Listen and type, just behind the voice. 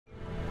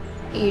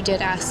You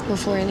did ask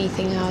before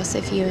anything else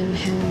if you and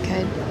him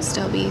could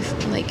still be,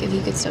 like, if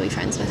you could still be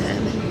friends with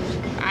him.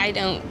 And I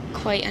don't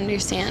quite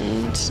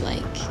understand,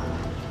 like,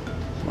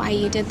 why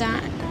you did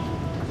that.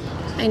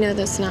 I know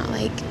that's not,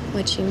 like,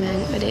 what you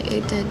meant, but it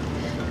did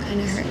kind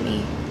of hurt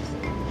me.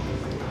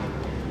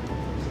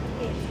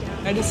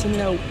 I just didn't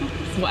know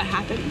what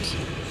happened.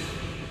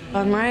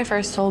 When Moriah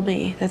first told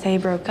me that they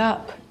broke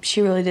up,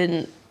 she really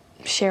didn't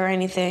share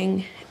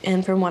anything.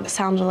 And from what it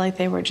sounded like,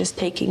 they were just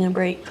taking a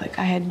break. Like,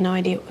 I had no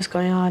idea what was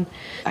going on.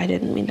 I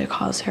didn't mean to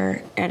cause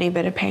her any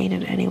bit of pain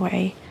in any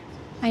way.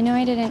 I know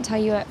I didn't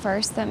tell you at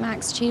first that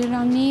Max cheated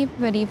on me,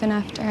 but even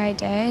after I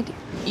did.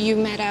 You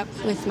met up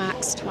with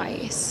Max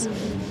twice.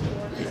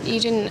 You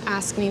didn't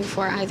ask me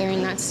before either,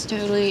 and that's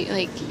totally,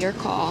 like, your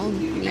call.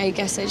 I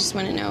guess I just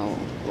want to know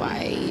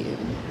why you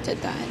did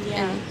that.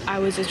 Yeah. And I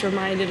was just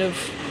reminded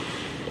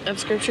of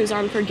scriptures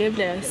on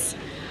forgiveness.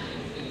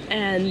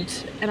 And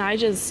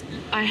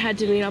I had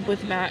to meet up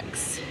with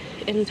Max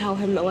and tell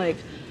him that, like,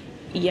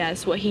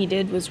 yes, what he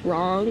did was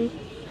wrong,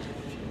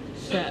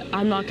 but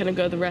I'm not gonna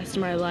go the rest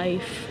of my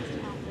life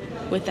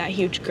with that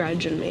huge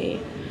grudge in me.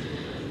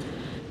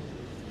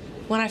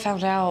 When I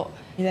found out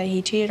that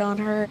he cheated on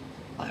her,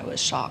 I was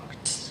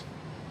shocked.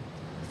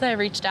 So I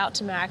reached out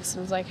to Max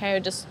and was like,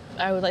 hey,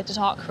 I would like to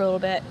talk for a little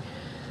bit.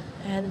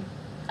 And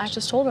I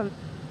just told him,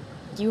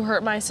 you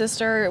hurt my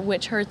sister,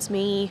 which hurts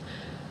me,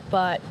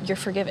 but you're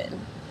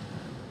forgiven.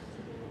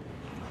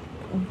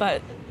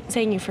 But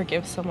saying you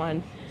forgive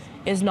someone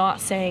is not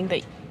saying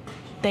that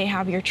they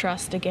have your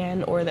trust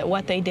again or that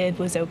what they did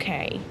was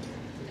okay.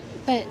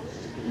 But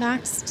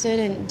Max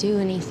didn't do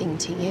anything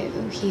to you.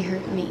 He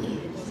hurt me.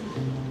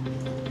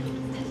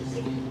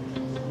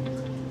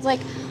 Like,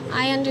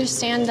 I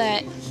understand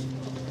that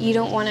you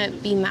don't want to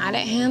be mad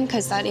at him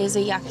because that is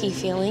a yucky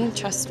feeling.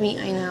 Trust me,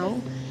 I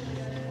know.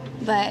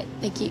 But,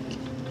 like, you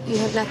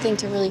have nothing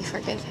to really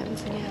forgive him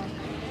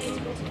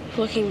for.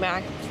 Looking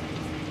back,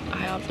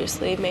 I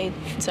obviously made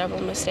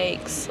several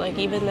mistakes. Like,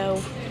 even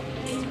though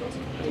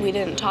we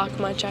didn't talk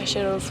much, I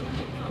should have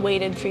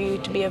waited for you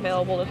to be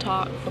available to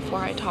talk before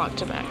I talked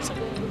to Max.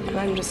 And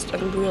I'm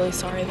really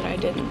sorry that I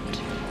didn't.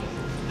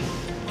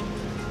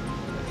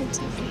 It's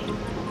okay.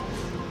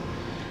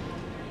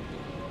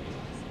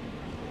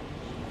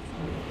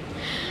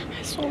 I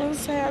just want to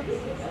say,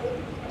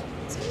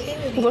 It's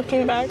okay, Lydia.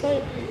 looking back,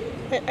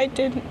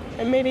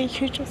 I made a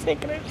huge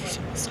mistake and I'm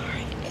so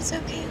sorry. It's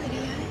okay,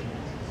 Lydia.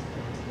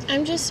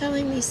 I'm just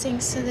telling these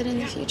things so that in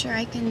the future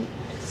I can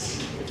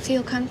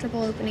feel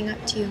comfortable opening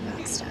up to you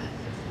about stuff.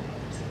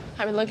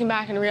 I've been looking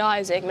back and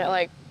realizing that,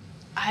 like,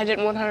 I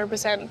didn't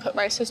 100% put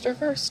my sister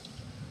first.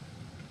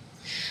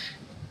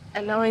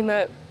 And knowing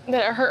that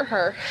it hurt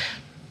her,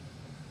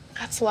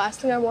 that's the last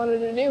thing I wanted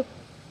to do.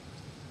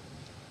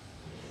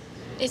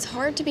 It's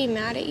hard to be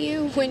mad at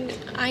you when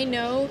I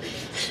know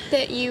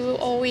that you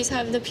always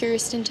have the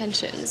purest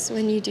intentions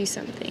when you do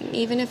something.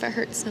 Even if it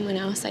hurts someone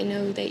else, I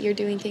know that you're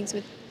doing things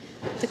with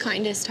the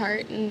kindest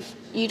heart and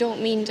you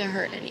don't mean to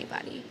hurt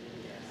anybody.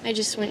 I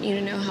just want you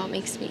to know how it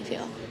makes me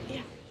feel.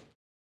 Yeah.